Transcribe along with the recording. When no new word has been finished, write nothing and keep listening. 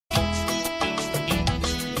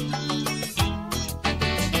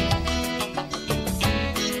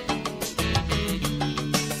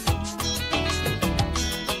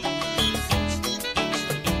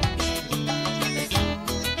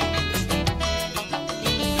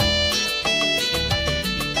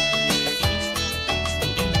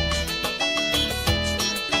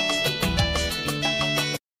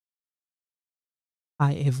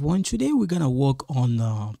Hi everyone, today we're gonna work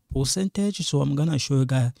on percentage. So I'm gonna show you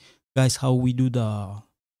guys how we do the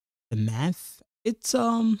math. It's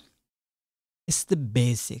the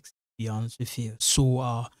basics, to be honest with you.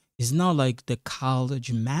 So it's not like the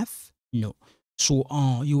college math, no. So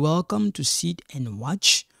you're welcome to sit and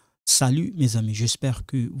watch. Salut mes amis, j'espère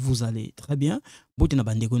que vous allez très bien. Bote na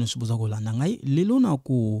bandeko no subuza ko landa ngai lelo na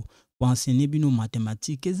ko enseigner bino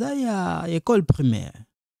mathématiques eza ya école primaire.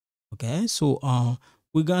 Okay, so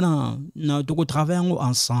we're gonna now to go travel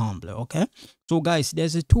ensemble. Okay, so guys,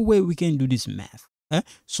 there's a two way we can do this math. Okay,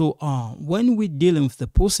 so when we're dealing with the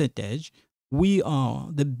percentage, we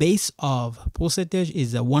the base of percentage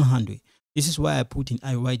is a 100. This is why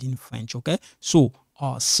I write in French. Okay, so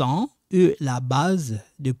 100 est la base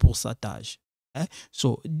de pourcentage. Okay,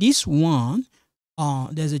 so this one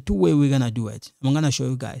there's a two way we're gonna do it. I'm gonna show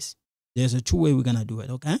you guys. There's a two way we're gonna do it.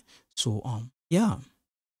 Okay, so yeah.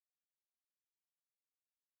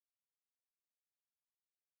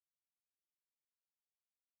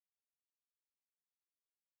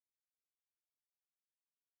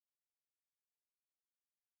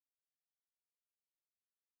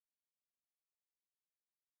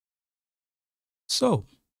 So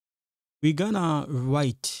we're gonna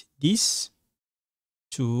write this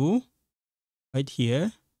 2 right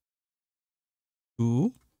here,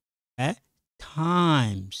 2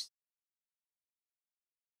 times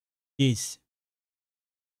this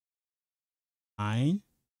 9,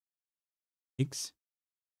 6,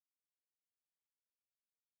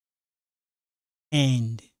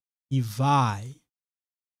 and divide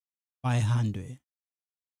by 100.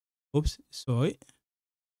 Oops, sorry.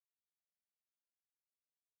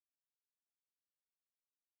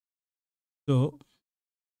 So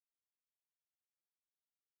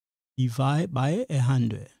divide by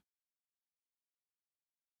 100.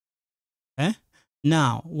 Okay.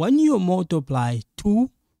 Now, when you multiply 2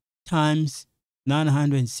 times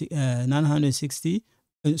 960,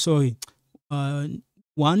 sorry,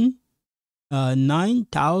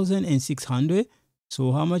 9,600.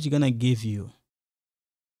 So how much gonna give you?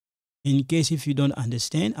 In case if you don't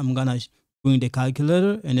understand, I'm gonna bring the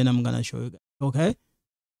calculator and then I'm gonna show you guys. Okay.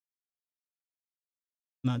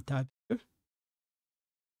 Now type here.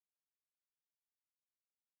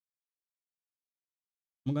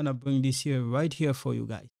 I'm gonna bring this here right here for you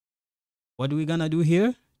guys. What are we gonna do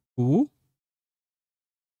here? 2,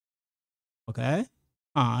 okay,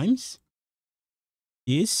 times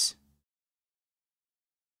this,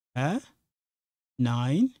 okay,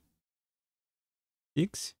 9,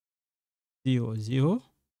 6, 0, 0,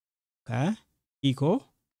 okay, equal.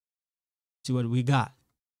 See what we got.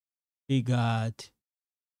 We got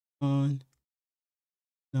 1,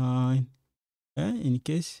 9, okay, in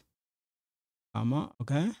case, comma,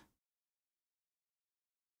 okay,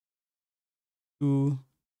 2,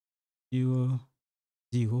 0,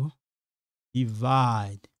 0,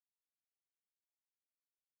 divide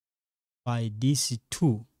by this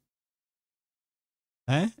 2.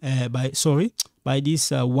 By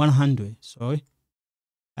this 100. Sorry,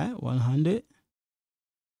 100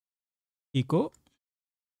 equal.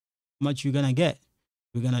 How much you're gonna get?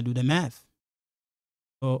 We're gonna do the math.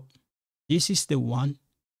 So this is the one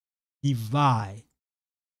divide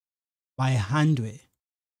by 100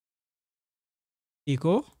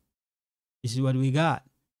 equal. This is what we got.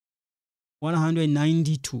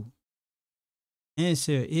 192.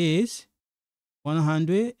 Answer is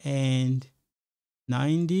 192.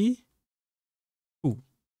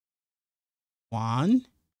 1,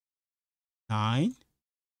 9,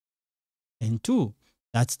 and 2.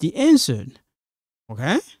 That's the answer.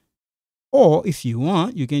 Okay? Or if you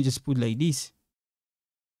want, you can just put like this.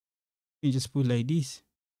 You can just put like this.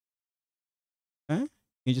 Okay? You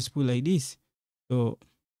can just put like this. So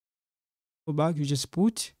go back, you just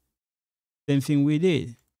put same thing we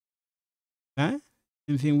did. Okay?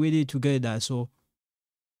 Same thing we did together. So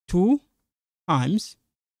 2 times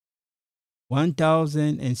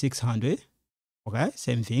 1,600. Okay,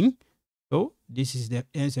 same thing. So this is the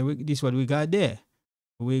answer. This is what we got there.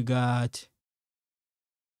 We got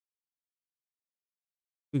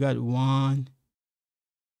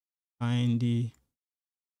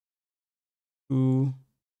 192,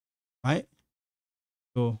 right?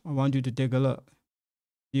 So I want you to take a look.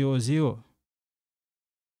 0, 0.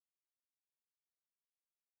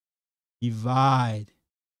 Divide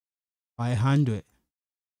by 100.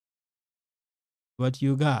 What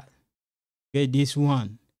you got? Get this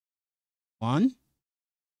one. 1.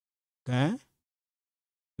 Okay.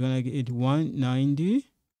 You're gonna get 192.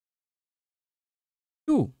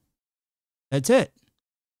 That's it.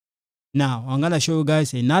 Now I'm gonna show you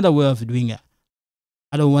guys another way of doing it.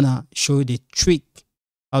 I don't wanna show you the trick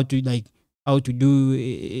how to do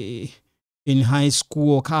in high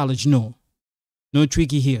school or college. No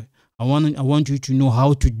tricky here. I want you to know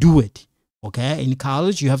how to do it. Okay, in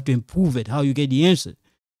college you have to improve it, how you get the answer.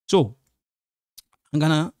 So I'm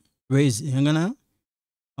gonna erase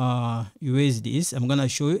this. I'm gonna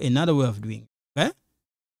show you another way of doing it. Okay,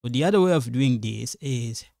 so the other way of doing this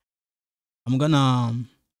is I'm gonna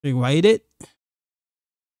rewrite it.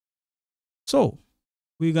 So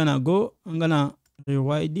I'm gonna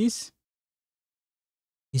rewrite this.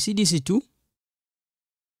 You see this is 2.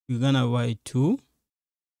 We're gonna write 2.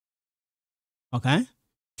 Okay,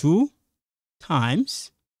 2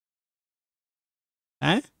 times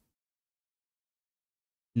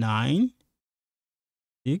 9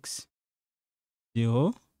 6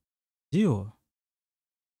 0 0,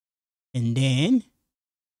 and then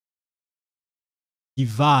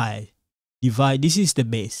divide. This is the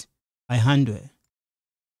base by 100.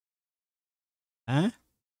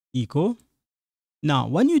 Equal. Now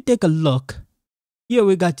when you take a look here,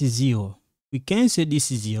 we got 0. We can say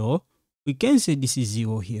this is 0. We can say this is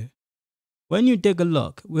 0 here. When you take a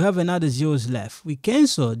look, we have another zeros left. We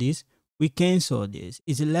cancel this. We cancel this.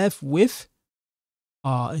 It's left with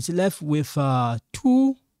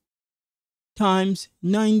 2 times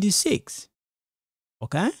 96.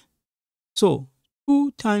 Okay, so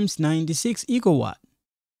 2 times 96 equal what?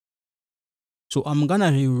 So I'm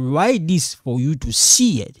gonna rewrite this for you to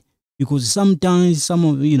see it, because sometimes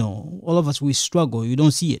all of us, we struggle, you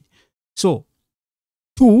don't see it. So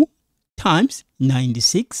 2 times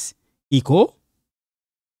 96 equal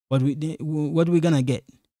what we're gonna get?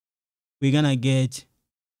 We're gonna get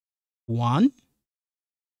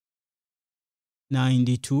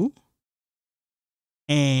 192,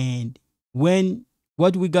 and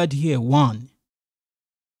what we got here, 1.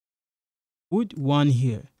 Put 1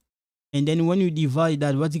 here, and then when you divide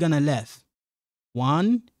that, what's gonna left?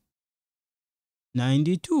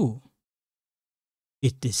 192.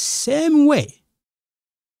 It's the same way.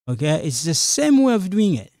 Okay, it's the same way of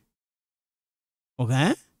doing it.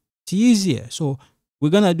 Okay, it's easier. So we're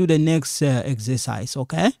gonna do the next exercise.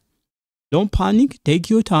 Okay, don't panic, take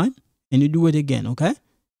your time, and you do it again. Okay,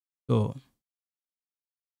 so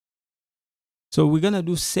we're gonna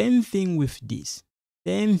do same thing with this.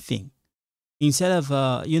 Same thing. Instead of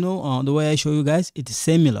the way I show you guys, it's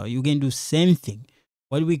similar. You can do same thing.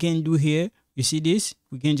 What we can do here, you see this?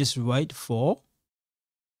 We can just write 4.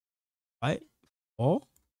 Right, 4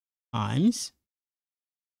 times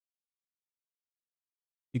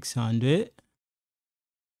 600.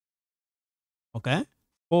 Okay,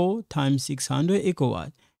 4 times 600 equal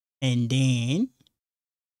what? And then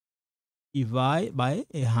divide by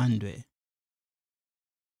 100.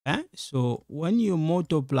 Okay, so when you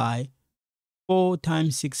multiply 4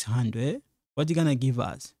 times 600, what you gonna give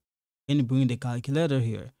us? Can you bring the calculator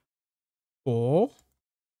here? 4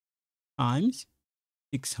 times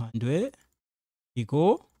 600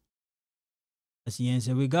 equal, that's the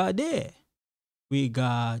answer we got there. We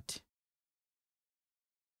got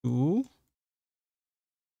 2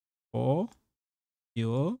 4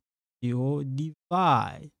 0 0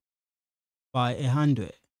 divide by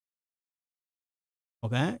 100.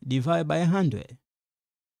 Okay, divide by 100.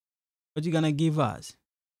 What you gonna give us?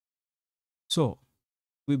 So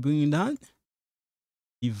we bring that,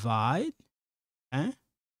 divide by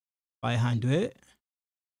 100.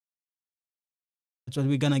 That's what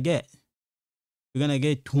we're gonna get. We're gonna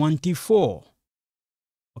get 24.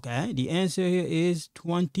 Okay, the answer here is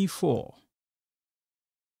 24.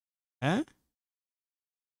 Okay,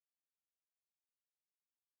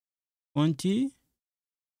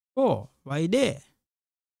 24 right there.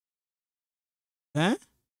 Okay,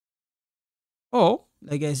 oh,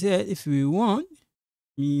 like I said, if we want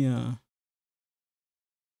a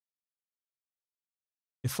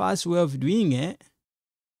fast way of doing it,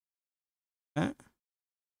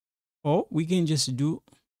 or we can just do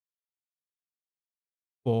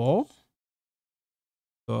 4.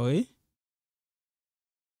 Sorry.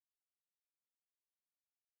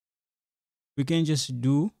 We can just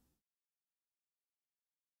do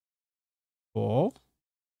 4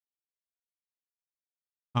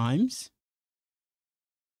 times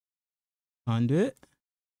 100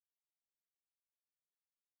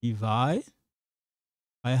 divide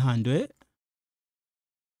by 100.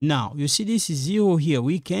 Now you see this is 0 here.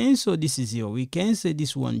 We cancel this is 0. We cancel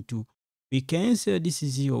this one too. We cancel this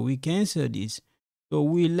is 0. We cancel this. So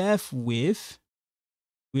we left with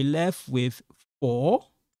 4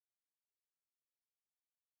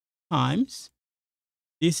 times,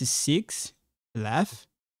 this is 6 left,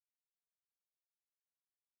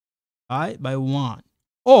 right, by 1.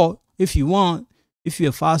 Or if you want, if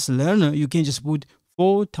you're a fast learner, you can just put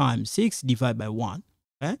 4 times 6 divided by 1.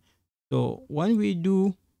 Okay, so when we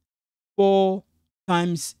do 4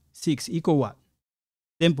 times 6 equal what?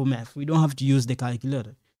 Simple math. We don't have to use the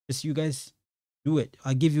calculator. Just you guys do it.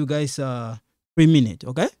 I'll give you guys 3 minutes.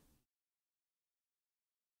 Okay,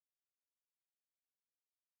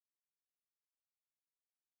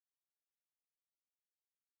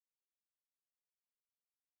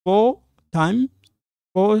 4 times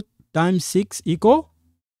 4 times 6 equal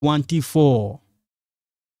 24.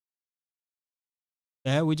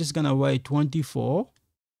 Okay, we're just gonna write 24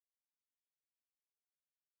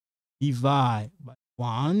 divide by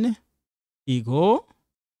 1 equal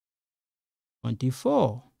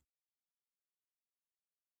 24.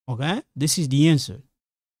 Okay, this is the answer.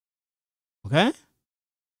 Okay,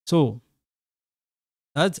 so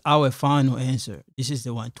that's our final answer. This is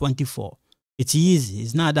the one, 24. It's easy.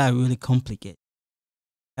 It's not that really complicated.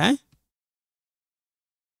 Okay,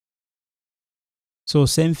 so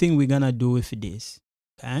same thing we're gonna do with this.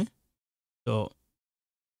 Okay, so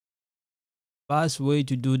first way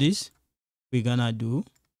to do this, we're gonna do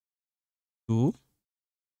 2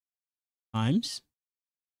 times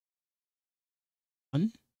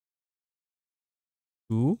 1,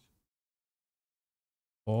 2,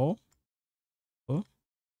 4, 4,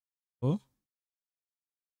 4,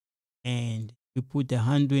 and we put the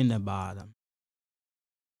 100 in the bottom.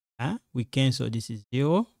 We cancel this is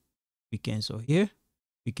 0. We cancel here.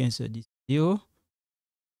 We cancel this 0,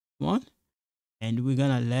 1, and we're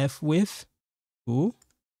gonna left with 2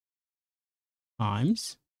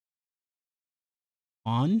 times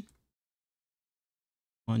 1,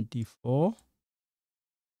 24,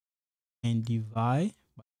 and divide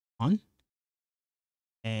by 1,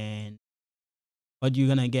 and what you're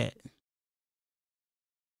gonna get?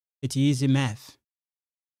 It's easy math.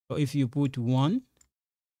 So if you put 1,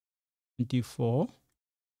 24,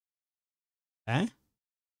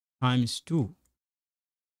 times 2,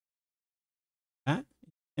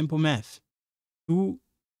 simple math. 2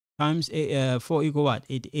 times 4 equal what?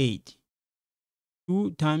 8.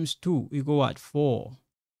 2 times 2 equal what? 4.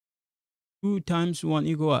 2 times 1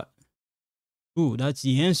 equal what? 2. That's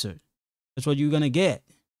the answer. That's what you're gonna get.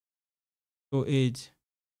 So it's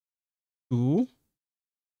 2,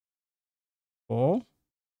 4,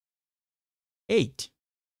 8.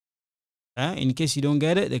 In case you don't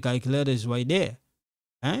get it, the calculator is right there.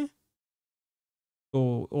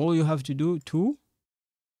 So all you have to do, 2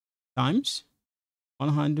 times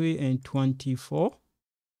 124,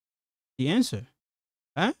 the answer.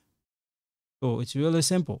 So it's really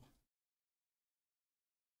simple.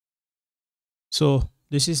 So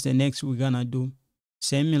this is the next we're gonna do.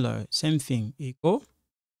 Same thing, equal.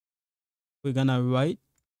 We're gonna write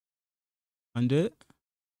 100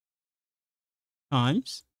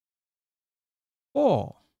 times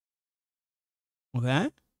 4. Okay,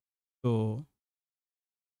 so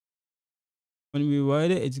when we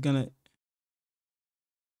write it, it's gonna,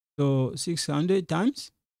 so 600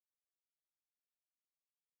 times,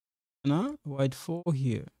 gonna write 4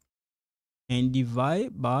 here and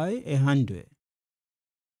divide by 100.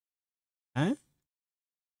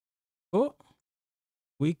 So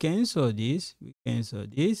we cancel this, we cancel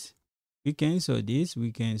this, we cancel this,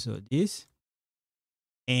 we cancel this,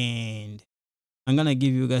 and I'm gonna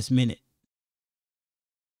give you guys a minute.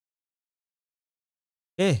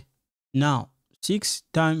 Okay, now 6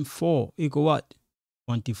 times 4 equal what?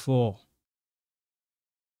 24.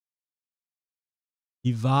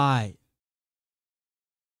 Divide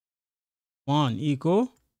 1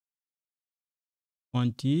 equal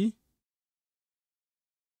 24.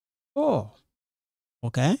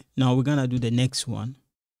 Okay, now we're gonna do the next one.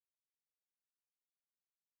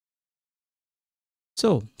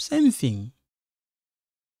 So same thing.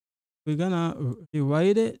 We're gonna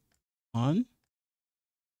rewrite it 1,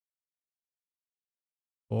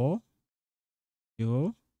 4,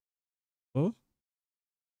 0, 4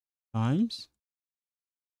 times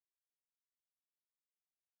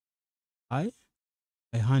by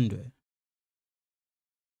 100.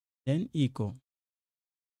 Then equal.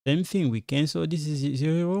 Same thing, we cancel this is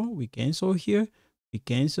 0, we cancel here, we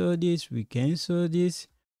cancel this, we cancel this.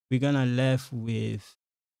 We're gonna left with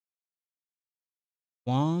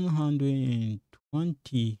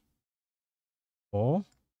 124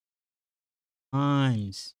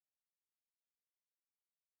 times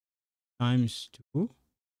 2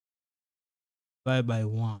 divided by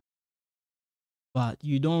 1. But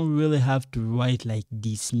you don't really have to write like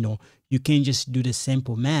this. No, you can just do the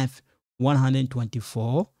simple math.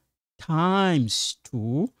 124 times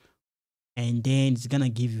 2, and then it's gonna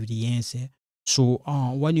give you the answer. So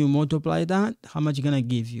when you multiply that, how much gonna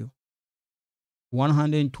give you?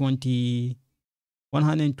 124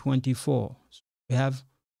 124. So we have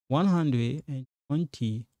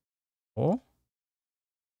 124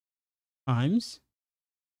 times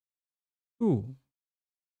 2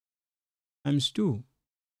 times 2.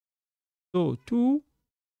 So 2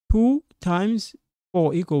 times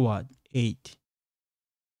 4 equal what? 8.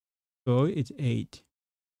 So it's 8.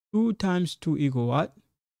 2 times 2 equal what?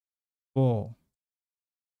 4.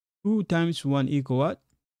 2 times 1 equal what?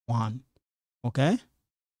 1. Okay?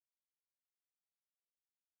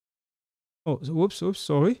 Oh, so whoops,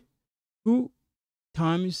 sorry. 2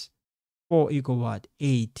 times 4 equal what?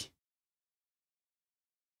 8.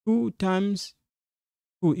 2 times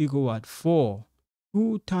 2 equal what? 4.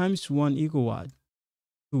 2 times 1 equal what?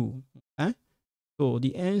 2. Okay? So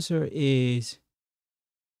the answer is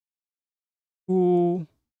 2,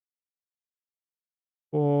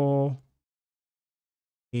 4,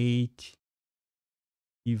 8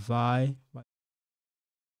 divide by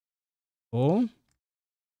 4.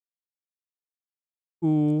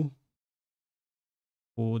 2,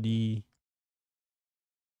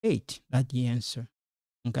 48. That's the answer.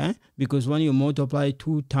 Okay? Because when you multiply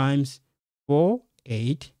 2 times 4,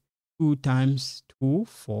 8. 2 times 2,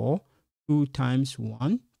 4. 2 times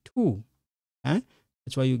 1, 2. Okay?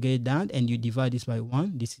 That's why you get that, and you divide this by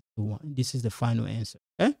 1. This is the 1. This is the final answer.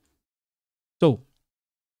 Okay? So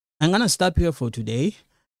I'm gonna stop here for today,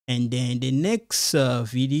 and then the next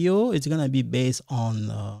video is gonna be based on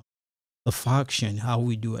the fraction, how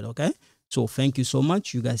we do it. Okay? So thank you so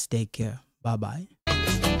much. You guys take care. Bye bye.